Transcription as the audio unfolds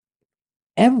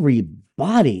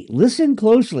Everybody, listen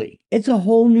closely. It's a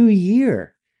whole new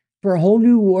year for a whole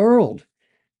new world.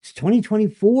 It's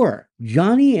 2024.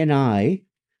 Jonny and I,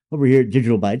 over here at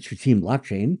Digital Bytes for Team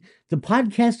Blockchain, the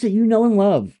podcast that you know and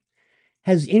love,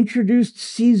 has introduced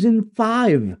season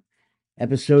 5,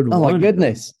 episode Oh my 1.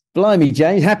 goodness. Blimey,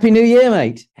 James. Happy New Year,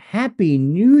 mate. Happy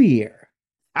New Year.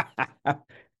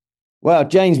 Well,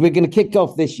 James, we're going to kick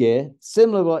off this year,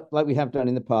 similar like we have done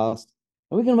in the past.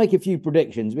 And we're going to make a few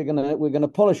predictions. We're going to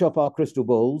polish up our crystal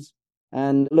balls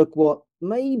and look what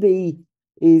maybe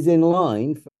is in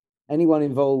line for anyone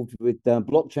involved with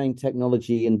blockchain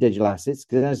technology and digital assets.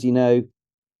 Because as you know,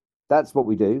 that's what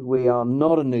we do. We are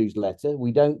not a newsletter.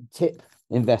 We don't tip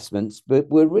investments, but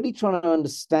we're really trying to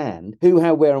understand who,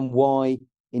 how, where, and why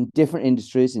in different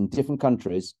industries, in different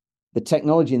countries, the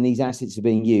technology in these assets are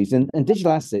being used. And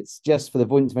digital assets, just for the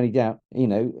avoidance of any doubt,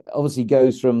 obviously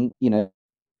goes from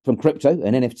crypto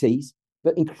and NFTs,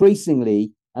 but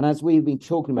increasingly, and as we've been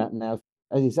talking about now,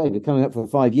 as you say, we're coming up for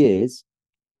 5 years,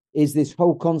 is this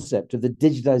whole concept of the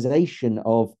digitization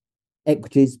of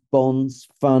equities, bonds,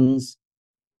 funds,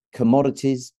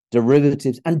 commodities,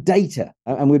 derivatives, and data.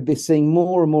 And we'll be seeing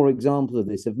more and more examples of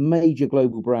this, of major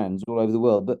global brands all over the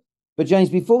world. But James,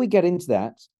 before we get into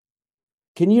that,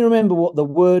 can you remember what the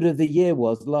word of the year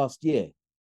was last year?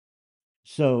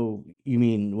 So, you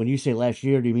mean when you say last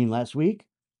year, do you mean last week?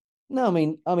 No, I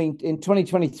mean in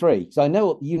 2023. So I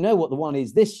know you know what the one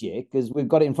is this year because we've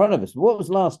got it in front of us. But what was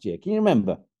last year? Can you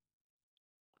remember?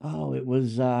 Oh, it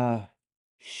was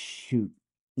shoot.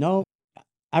 No,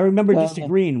 I remember Uh,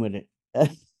 disagreeing with it.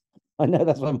 I know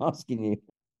that's what I'm asking you.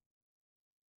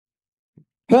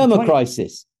 20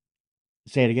 Permacrisis.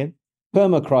 Say it again.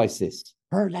 Permacrisis.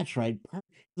 That's right.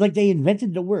 Like they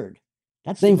invented the word.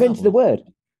 That's They the invented the problem.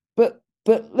 word.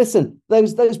 But listen,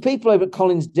 those people over at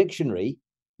Collins Dictionary,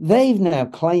 they've now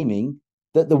claiming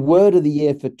that the word of the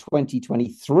year for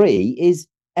 2023 is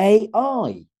AI.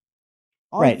 I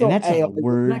Right, and thought that's not AI a was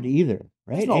word either,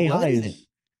 that's right? not a word, is it?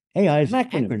 AI It's is an an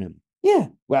acronym. acronym. Yeah.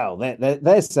 Well,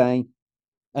 they're saying,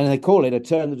 and they call it a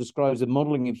term that describes a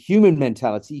modeling of human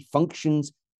mentality,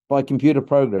 functions by computer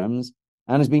programs,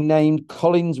 and has been named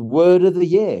Collins Word of the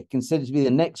Year, considered to be the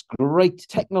next great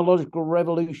technological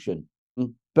revolution.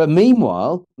 But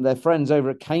meanwhile, their friends over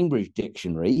at Cambridge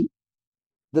Dictionary,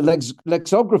 the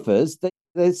lexicographers,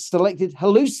 they selected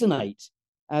hallucinate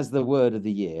as the word of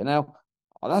the year. Now,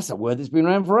 that's a word that's been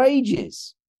around for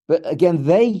ages. But again,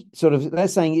 they're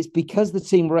saying it's because the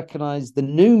team recognized the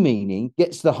new meaning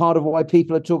gets to the heart of why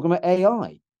people are talking about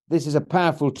AI. This is a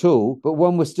powerful tool, but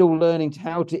one we're still learning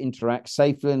how to interact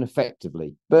safely and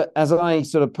effectively. But as I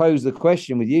sort of pose the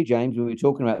question with you, James, when we were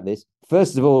talking about this,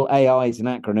 first of all, AI is an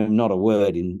acronym, not a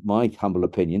word, in my humble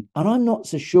opinion. And I'm not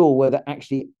so sure whether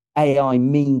actually AI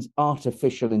means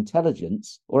artificial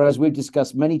intelligence, or as we've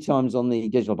discussed many times on the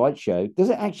Digital Byte Show, does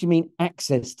it actually mean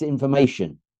access to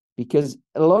information? Because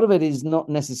a lot of it is not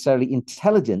necessarily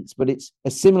intelligence, but it's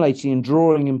assimilating and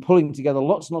drawing and pulling together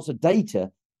lots and lots of data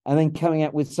and then coming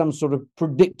out with some sort of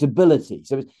predictability.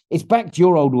 So it's back to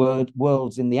your old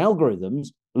worlds in the algorithms,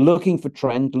 looking for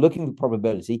trend, looking for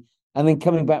probability, and then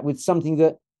coming back with something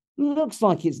that looks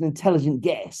like it's an intelligent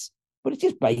guess, but it's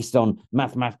just based on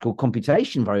mathematical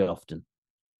computation very often.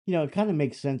 It kind of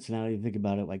makes sense now you think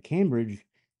about it. Like Cambridge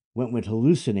went with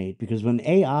hallucinate because when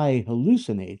AI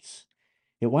hallucinates,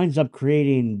 it winds up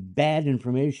creating bad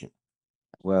information.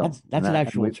 Well, That's an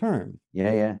actual term.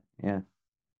 yeah, yeah, yeah.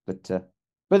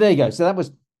 But there you go. So that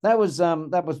was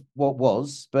what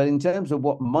was. But in terms of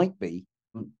what might be,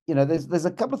 there's a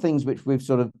couple of things which we've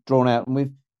sort of drawn out,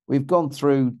 and we've gone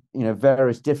through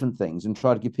various different things and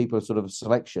tried to give people a sort of a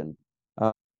selection.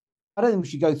 I don't think we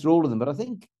should go through all of them, but I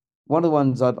think one of the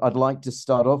ones I'd like to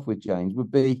start off with, James,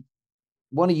 would be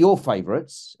one of your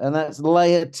favorites, and that's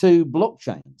layer two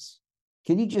blockchains.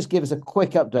 Can you just give us a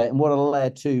quick update on what a layer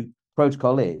two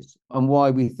protocol is and why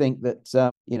we think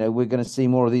that we're going to see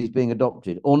more of these being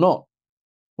adopted or not?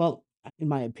 Well, in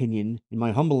my opinion, in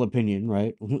my humble opinion,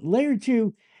 right? Layer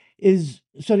 2 is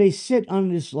so they sit on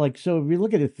this like so if you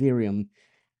look at Ethereum,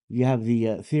 you have the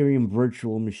Ethereum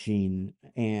virtual machine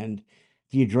and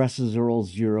the addresses are all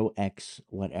 0x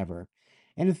whatever.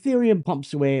 And Ethereum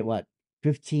pumps away at what,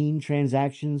 15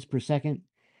 transactions per second?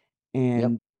 Yep.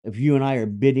 And if you and I are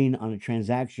bidding on a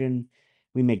transaction,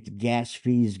 we make the gas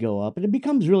fees go up and it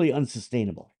becomes really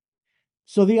unsustainable.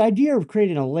 So the idea of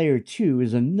creating a layer 2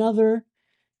 is another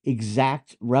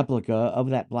exact replica of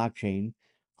that blockchain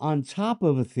on top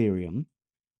of Ethereum,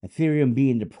 Ethereum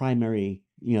being the primary,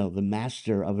 the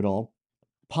master of it all.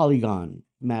 Polygon,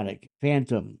 Matic,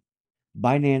 Phantom,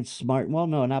 Binance Smart. Well,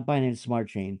 no, not Binance Smart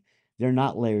Chain. They're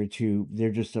not layer 2, they're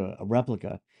just a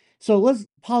replica. So let's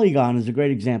Polygon is a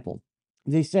great example.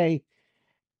 They say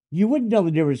you wouldn't know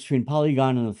the difference between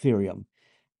Polygon and Ethereum.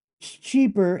 It's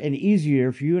cheaper and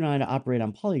easier for you and I to operate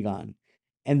on Polygon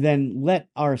and then let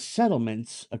our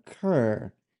settlements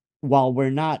occur while we're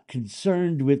not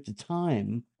concerned with the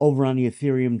time over on the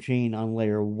Ethereum chain on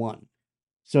layer one.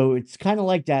 So it's kind of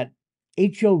like that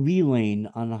HOV lane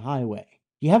on the highway.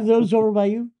 Do you have those over by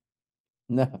you?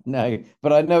 No, no,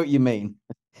 but I know what you mean.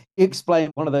 Explain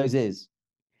what one of those is.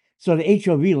 So the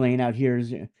HOV lane out here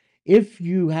is if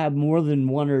you have more than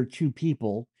one or two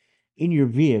people in your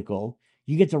vehicle,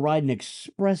 you get to ride an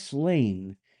express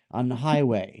lane on the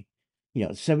highway,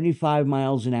 75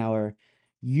 miles an hour.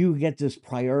 You get this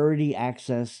priority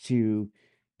access to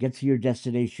get to your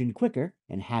destination quicker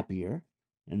and happier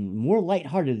and more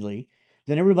lightheartedly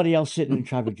than everybody else sitting in a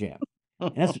traffic jam.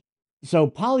 And that's so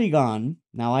Polygon.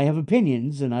 Now I have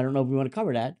opinions, and I don't know if we want to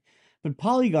cover that, but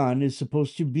Polygon is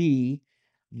supposed to be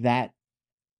that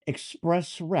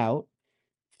express route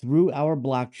through our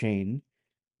blockchain.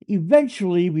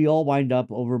 Eventually, we all wind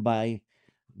up over by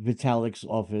Vitalik's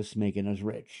office making us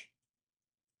rich.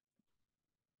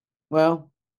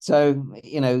 Well, so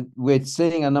we're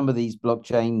seeing a number of these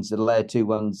blockchains, the layer two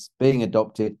ones, being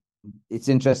adopted. It's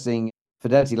interesting.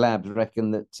 Fidelity Labs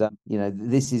reckon that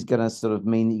this is going to sort of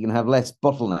mean that you can have less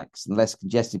bottlenecks and less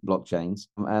congested blockchains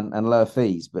and lower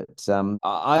fees. But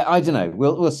I don't know.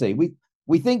 We'll see.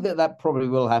 We think that probably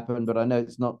will happen, but I know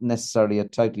it's not necessarily a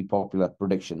totally popular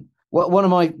prediction. One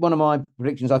of my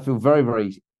predictions I feel very,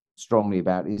 very strongly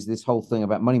about is this whole thing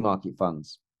about money market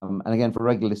funds. And again, for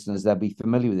regular listeners, they'll be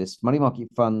familiar with this. Money market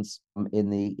funds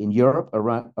in Europe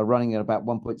are running at about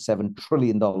 $1.7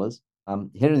 trillion.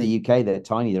 Here in the UK, they're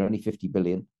tiny; they're only 50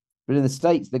 billion. But in the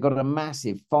States, they've got a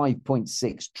massive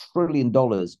 $5.6 trillion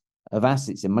of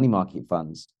assets in money market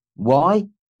funds. Why?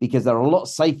 Because they're a lot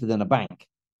safer than a bank,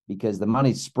 because the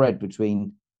money's spread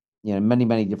between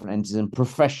many different entities and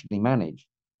professionally managed.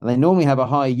 And they normally have a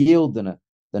higher yield than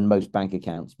most bank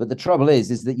accounts. But the trouble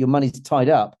is that your money's tied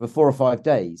up for 4 or 5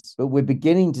 days. But we're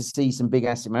beginning to see some big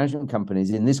asset management companies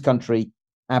in this country,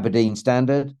 Aberdeen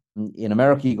Standard. In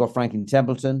America, you got Franklin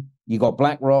Templeton, you got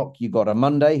BlackRock, you got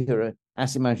Amundi, who are an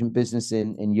asset management business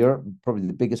in Europe, probably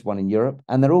the biggest one in Europe.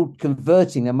 And they're all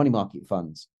converting their money market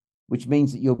funds, which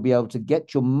means that you'll be able to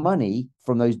get your money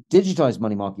from those digitized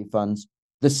money market funds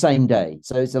the same day.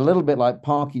 So it's a little bit like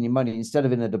parking your money. Instead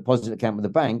of in a deposit account with a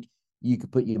bank, you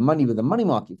could put your money with a money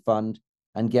market fund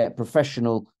and get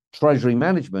professional treasury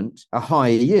management, a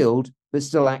higher yield, but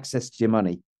still access to your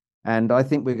money. And I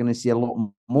think we're going to see a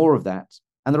lot more of that.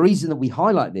 And the reason that we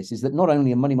highlight this is that not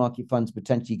only are money market funds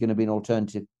potentially going to be an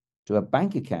alternative to a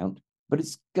bank account, but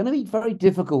it's going to be very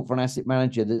difficult for an asset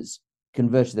manager that's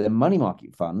converted their money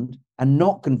market fund and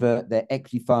not convert their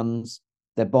equity funds,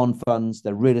 their bond funds,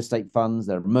 their real estate funds,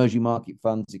 their emerging market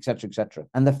funds, et cetera, et cetera.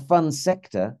 And the fund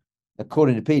sector,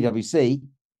 according to PwC,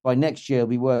 by next year will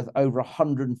be worth over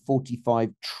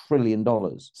 $145 trillion.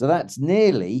 So that's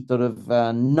nearly sort of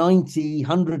 90,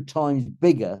 100 times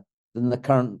bigger than the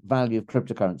current value of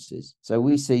cryptocurrencies. So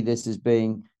we see this as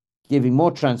giving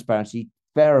more transparency,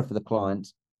 fairer for the client.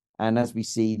 And as we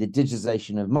see the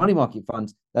digitization of money market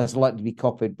funds, that's likely to be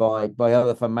copied by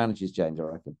other fund managers, James, I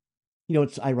reckon.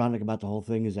 What's ironic about the whole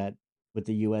thing is that with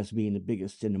the US being the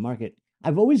biggest in the market,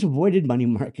 I've always avoided money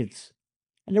markets.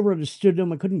 I never understood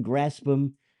them. I couldn't grasp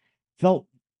them. Felt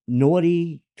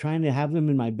naughty trying to have them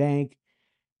in my bank.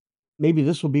 Maybe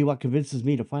this will be what convinces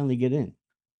me to finally get in.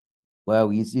 Well,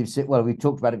 we've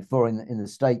talked about it before in the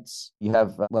States. You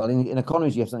have, in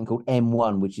economies, you have something called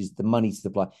M1, which is the money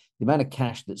supply, the amount of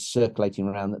cash that's circulating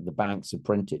around that the banks have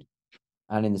printed.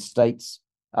 And in the States,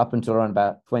 up until around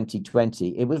about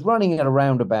 2020, it was running at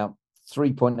around about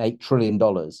 $3.8 trillion.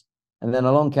 And then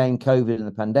along came COVID and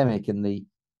the pandemic, and the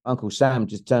Uncle Sam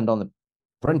just turned on the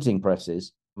printing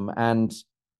presses. And,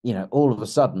 all of a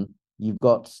sudden, you've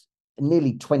got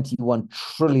nearly $21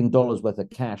 trillion worth of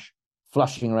cash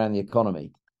flushing around the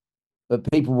economy. But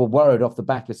people were worried off the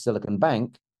back of Silicon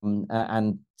Bank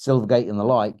and Silvergate and the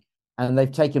like, and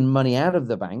they've taken money out of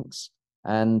the banks.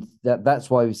 And that's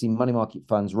why we've seen money market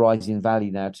funds rise in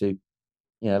value now to,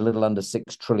 a little under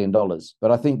 $6 trillion.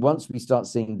 But I think once we start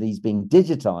seeing these being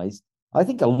digitized, I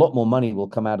think a lot more money will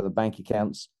come out of the bank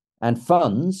accounts and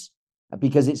funds,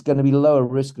 because it's going to be lower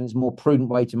risk and it's a more prudent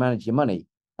way to manage your money.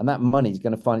 And that money is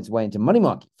going to find its way into money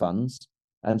market funds,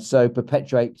 and so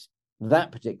perpetuate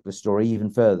that particular story even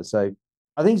further. So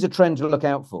I think it's a trend to look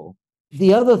out for.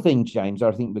 The other thing, James,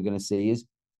 I think we're going to see is,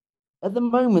 at the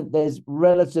moment, there's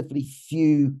relatively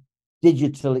few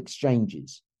digital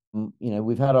exchanges.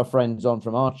 We've had our friends on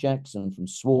from Archex and from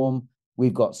Swarm.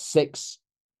 We've got 6.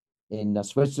 in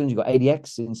Switzerland, you've got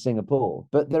ADX in Singapore.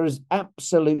 But there is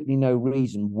absolutely no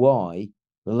reason why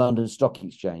the London Stock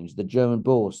Exchange, the German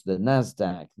Bourse, the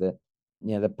Nasdaq,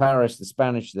 the Paris, the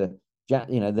Spanish, the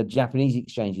Japanese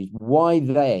exchanges, why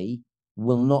they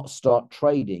will not start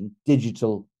trading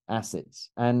digital assets.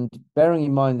 And bearing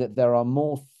in mind that there are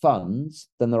more funds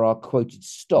than there are quoted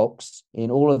stocks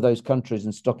in all of those countries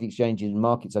and stock exchanges and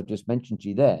markets I've just mentioned to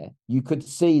you there, you could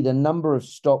see the number of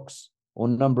stocks or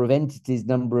number of entities,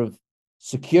 number of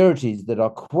securities that are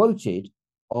quoted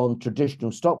on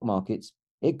traditional stock markets,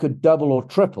 it could double or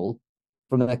triple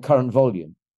from their current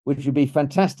volume, which would be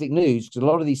fantastic news because a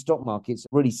lot of these stock markets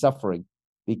are really suffering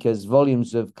because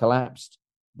volumes have collapsed.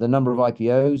 The number of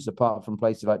IPOs, apart from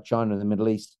places like China and the Middle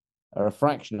East, are a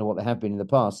fraction of what they have been in the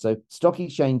past. So stock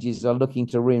exchanges are looking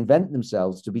to reinvent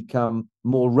themselves to become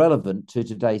more relevant to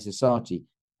today's society.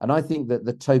 And I think that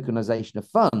the tokenization of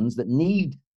funds that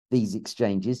need these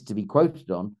exchanges to be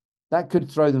quoted on, that could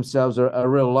throw themselves a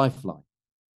real lifeline.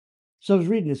 So I was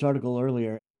reading this article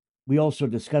earlier. We also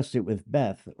discussed it with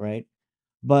Beth, right?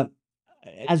 But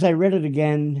as I read it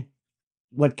again,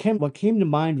 what came to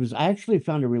mind was I actually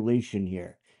found a relation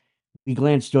here. We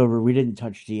glanced over, we didn't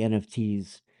touch the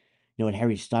NFTs, and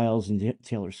Harry Styles and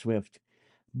Taylor Swift.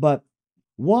 But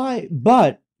why?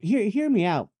 But hear me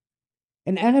out.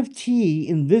 An NFT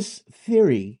in this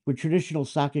theory, with traditional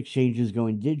stock exchanges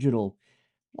going digital,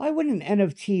 why wouldn't an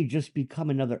NFT just become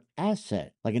another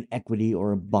asset, like an equity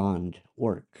or a bond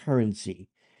or a currency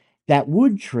that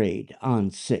would trade on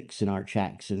SIX and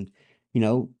Archax? And,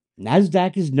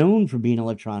 NASDAQ is known for being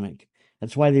electronic.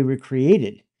 That's why they were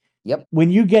created. Yep.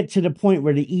 When you get to the point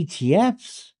where the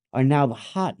ETFs are now the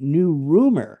hot new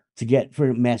rumor to get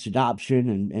for mass adoption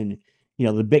and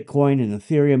the Bitcoin and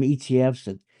Ethereum ETFs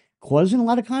that causing a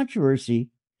lot of controversy,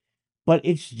 but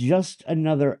it's just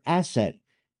another asset.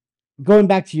 Going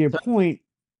back to your point,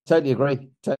 totally agree,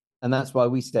 and that's why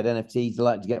we said NFTs are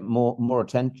like to get more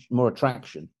attention, more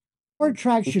attraction. More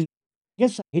attraction. I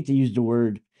guess I hate to use the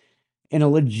word in a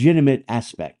legitimate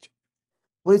aspect.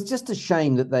 Well, it's just a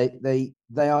shame that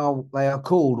they are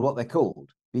called what they're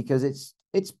called because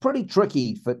it's pretty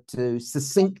tricky to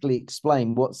succinctly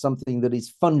explain what something that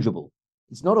is fungible.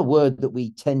 It's not a word that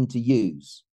we tend to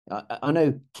use. I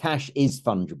know cash is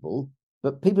fungible,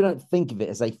 but people don't think of it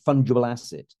as a fungible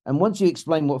asset. And once you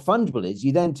explain what fungible is,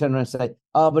 you then turn around and say,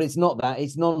 but it's not that,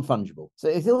 it's non-fungible. So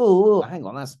it's, hang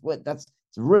on, that's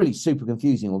it's really super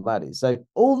confusing what that is. So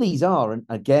all these are, and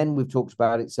again, we've talked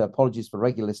about it, so apologies for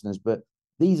regular listeners, but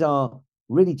these are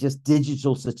really just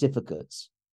digital certificates.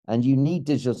 And you need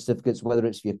digital certificates, whether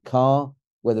it's for your car,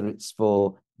 whether it's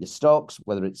for your stocks,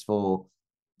 whether it's for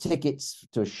tickets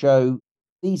to a show.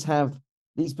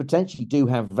 These potentially do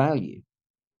have value.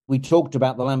 We talked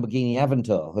about the Lamborghini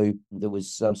Aventador, that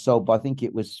was sold by, I think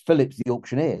it was Philips, the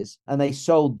auctioneers, and they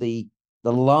sold the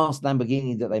last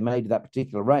Lamborghini that they made of that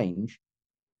particular range.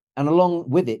 And along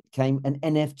with it came an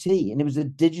NFT, and it was a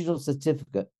digital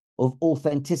certificate of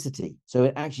authenticity. So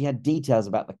it actually had details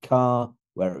about the car,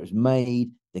 where it was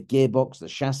made, the gearbox, the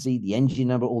chassis, the engine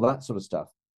number, all that sort of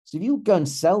stuff. So if you go and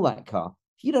sell that car,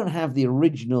 if you don't have the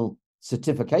original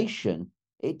certification,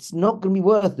 it's not going to be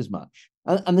worth as much.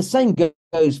 And the same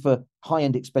goes for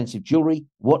high-end expensive jewelry,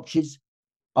 watches,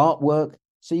 artwork.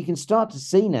 So you can start to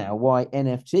see now why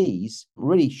NFTs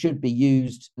really should be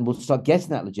used and will start getting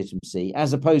that legitimacy,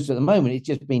 as opposed to at the moment, it's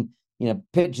just been,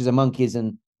 pictures of monkeys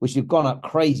and which have gone up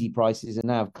crazy prices and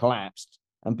now have collapsed.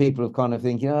 And people have kind of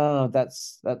thinking,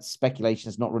 that's speculation.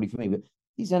 It's not really for me. But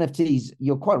these NFTs,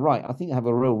 you're quite right. I think they have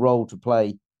a real role to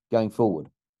play going forward.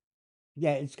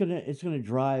 Yeah, it's gonna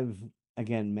drive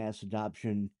again mass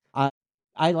adoption.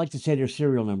 I like to say they're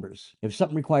serial numbers. If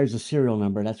something requires a serial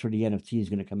number, that's where the NFT is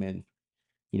going to come in.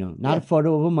 Not a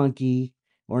photo of a monkey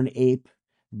or an ape,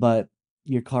 but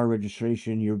your car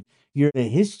registration, the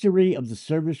history of the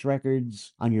service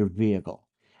records on your vehicle.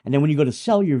 And then when you go to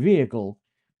sell your vehicle,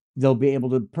 they'll be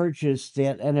able to purchase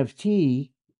that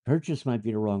NFT. Purchase might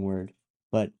be the wrong word,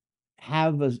 but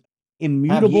have a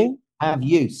immutable have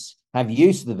use of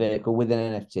the vehicle with an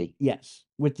NFT. Yes,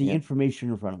 with the information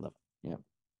in front of them. Yeah.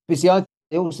 But see, I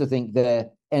also think their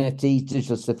NFTs,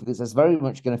 digital certificates, that's very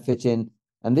much going to fit in.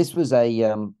 And this was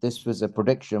a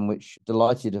prediction which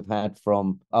Delighted have had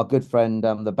from our good friend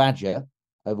the Badger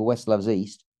over West Loves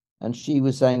East, and she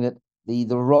was saying that the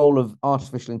role of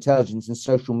artificial intelligence in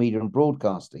social media and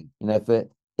broadcasting, for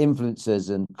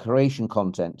influencers and creation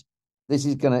content, this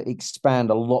is going to expand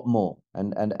a lot more,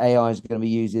 and AI is going to be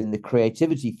used in the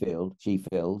creativity field. She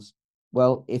feels,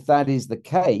 well, if that is the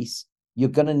case, you're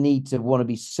going to need to want to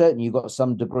be certain you've got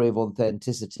some degree of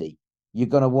authenticity. You're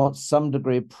going to want some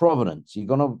degree of provenance. You're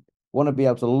going to want to be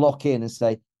able to lock in and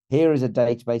say, here is a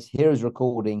database, here is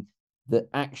recording that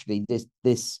actually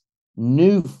this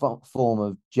new form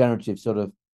of generative sort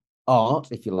of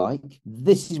art, if you like,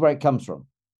 this is where it comes from.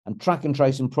 And track and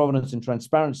trace and provenance and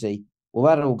transparency, well,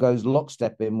 that all goes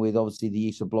lockstep in with obviously the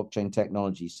use of blockchain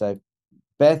technology. So,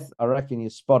 Beth, I reckon you're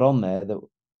spot on there that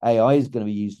AI is going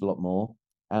to be used a lot more.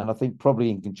 And I think probably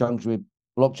in conjunction with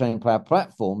blockchain cloud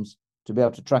platforms to be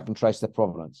able to track and trace their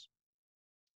provenance.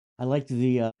 I like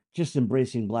the just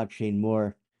embracing blockchain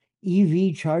more.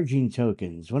 EV charging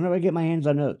tokens. When do I get my hands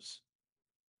on those?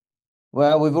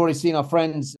 Well, we've already seen our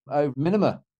friends over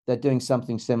Minima. They're doing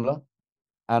something similar.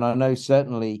 And I know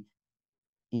certainly,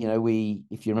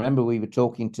 if you remember, we were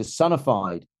talking to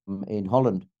Sonified in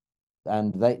Holland,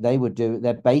 and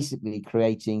they're basically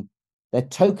they're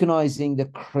tokenizing the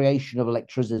creation of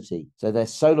electricity. So their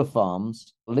solar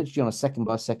farms, literally on a second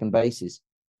by second basis,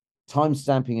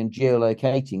 timestamping and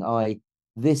geolocating, i.e.,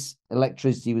 this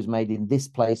electricity was made in this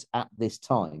place at this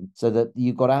time, so that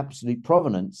you've got absolute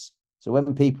provenance. So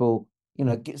when people,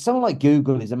 someone like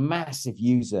Google is a massive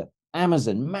user,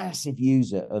 Amazon, massive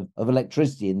user of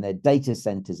electricity in their data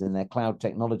centers and their cloud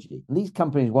technology. And these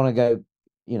companies want to go,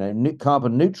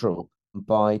 carbon neutral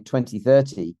by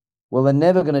 2030. Well, they're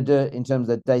never going to do it in terms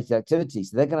of their data activity.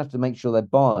 So they're going to have to make sure they're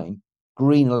buying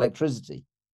green electricity.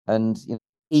 And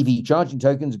EV charging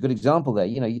tokens, a good example there.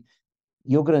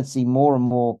 You're going to see more and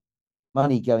more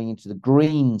money going into the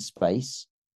green space,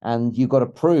 and you've got to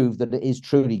prove that it is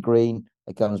truly green.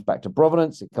 It comes back to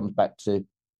provenance. It comes back to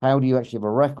how do you actually have a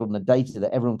record and the data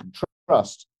that everyone can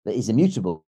trust that is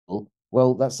immutable?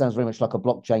 Well, that sounds very much like a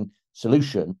blockchain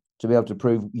solution to be able to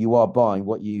prove you are buying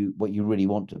what you really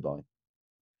want to buy.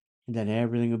 And then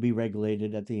everything will be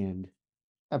regulated at the end.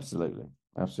 Absolutely.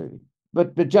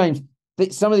 But James,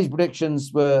 some of these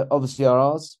predictions were obviously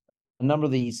ours. A number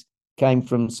of these came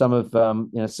from some of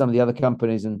some of the other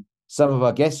companies and some of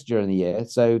our guests during the year.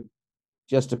 So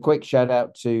just a quick shout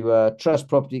out to Trust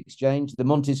Property Exchange, the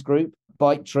Montes Group,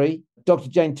 Bytes, Dr.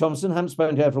 Jane Thompson. Haven't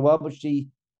spoken to her for a while, but she's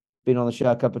been on the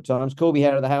show a couple of times. Corby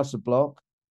Hare at the House of Block,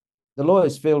 the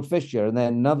lawyers Field Fisher, and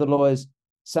then another lawyers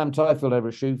Sam Tyfield over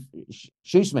at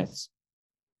Shoesmiths.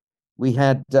 We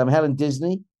had Helen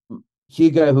Disney,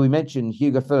 Hugo, who we mentioned,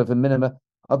 Hugo Phillip and Minima,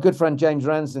 our good friend James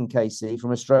Ranson, Casey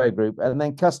from Australia Group, and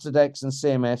then Custodex and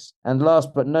CMS. And last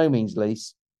but no means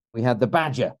least, we had the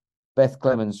Badger, Beth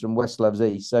Clemens from West Loves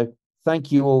East. So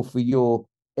thank you all for your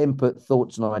input,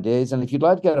 thoughts, and ideas. And if you'd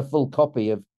like to get a full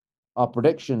copy of our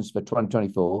predictions for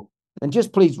 2024, then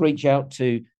just please reach out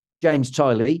to James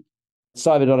Tylee,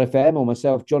 Cyber.fm, or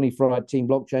myself, Jonny Fry, Team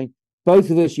Blockchain. Both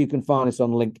of us, you can find us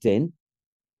on LinkedIn.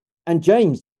 And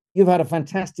James, you've had a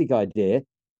fantastic idea.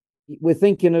 We're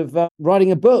thinking of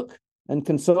writing a book and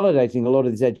consolidating a lot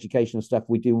of this educational stuff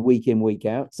we do week in, week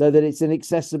out, so that it's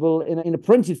accessible in a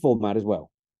printed format as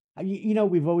well.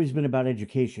 We've always been about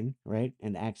education, right?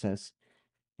 And access.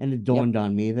 And it dawned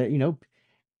on me that,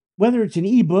 whether it's an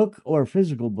ebook or a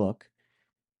physical book,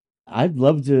 I'd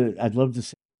love to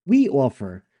say we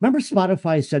offer. Remember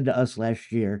Spotify said to us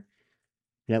last year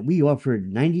that we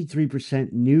offered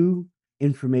 93% new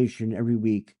information every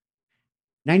week,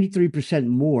 93%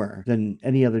 more than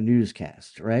any other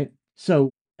newscast, right?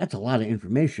 So that's a lot of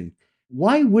information.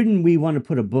 Why wouldn't we want to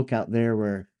put a book out there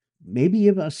where maybe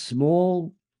if a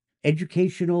small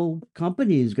educational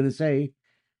company is going to say,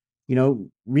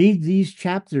 read these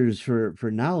chapters for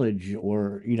knowledge,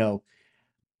 or,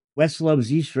 West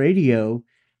Loves East Radio,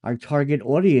 our target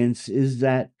audience is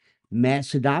that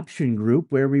mass adoption group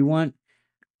where we want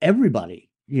everybody,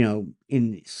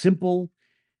 in simple,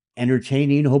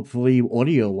 entertaining, hopefully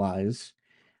audio wise,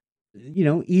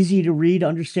 easy to read,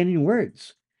 understanding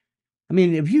words. I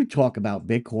mean, if you talk about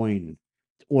Bitcoin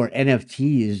or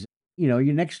NFTs, your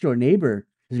next door neighbor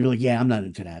is like, yeah, I'm not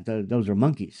into that. Those are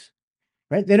monkeys,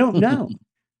 right? They don't know.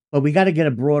 But we got to get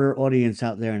a broader audience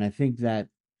out there. And I think that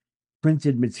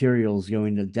printed material is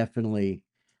going to definitely,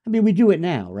 we do it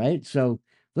now, right? So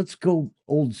let's go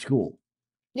old school.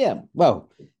 Yeah,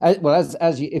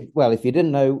 if you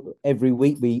didn't know, every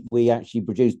week we actually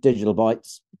produce digital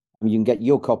bytes. You can get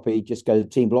your copy. Just go to the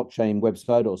Team Blockchain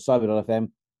website or cyber.fm,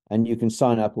 and you can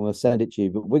sign up, and we'll send it to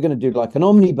you. But we're going to do like an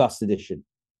omnibus edition,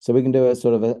 so we can do a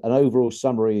sort of an overall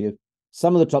summary of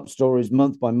some of the top stories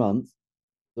month by month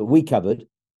that we covered.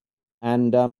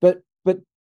 And but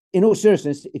in all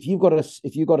seriousness, if you've got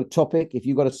a topic, if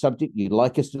you've got a subject you'd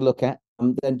like us to look at,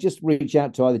 then just reach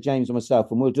out to either James or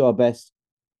myself, and we'll do our best.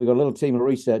 We've got a little team of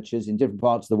researchers in different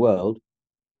parts of the world,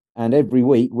 and every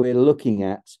week we're looking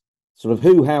at sort of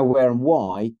who, how, where, and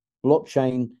why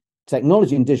blockchain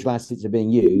technology and digital assets are being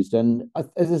used. And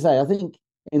as I say, I think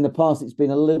in the past it's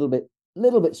been a little bit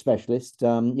little bit specialist,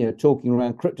 talking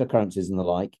around cryptocurrencies and the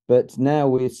like. But now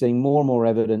we're seeing more and more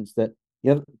evidence that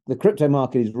the crypto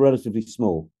market is relatively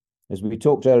small. As we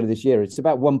talked earlier this year, it's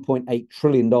about $1.8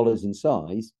 trillion in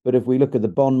size. But if we look at the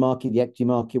bond market, the equity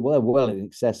market, well in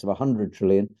excess of 100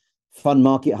 trillion. Fund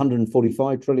market,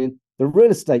 145 trillion. The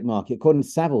real estate market, according to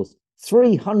Savills,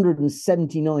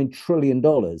 $379 trillion.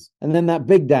 And then that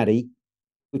big daddy,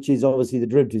 which is obviously the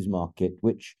derivatives market,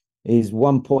 which is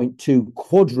 1.2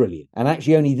 quadrillion. And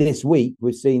actually, only this week,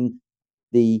 we've seen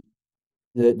the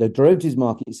derivatives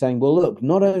market saying, well, look,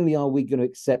 not only are we going to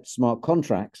accept smart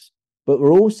contracts, but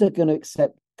we're also going to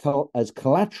accept as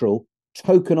collateral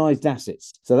tokenized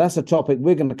assets. So that's a topic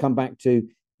we're going to come back to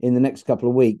in the next couple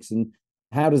of weeks. And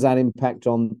how does that impact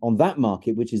on that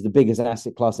market, which is the biggest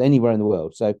asset class anywhere in the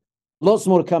world? So lots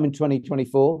more to come in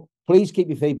 2024. Please keep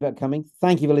your feedback coming.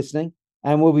 Thank you for listening.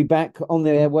 And we'll be back on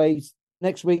the airwaves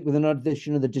next week with another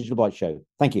edition of the Digital Bytes Show.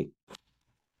 Thank you.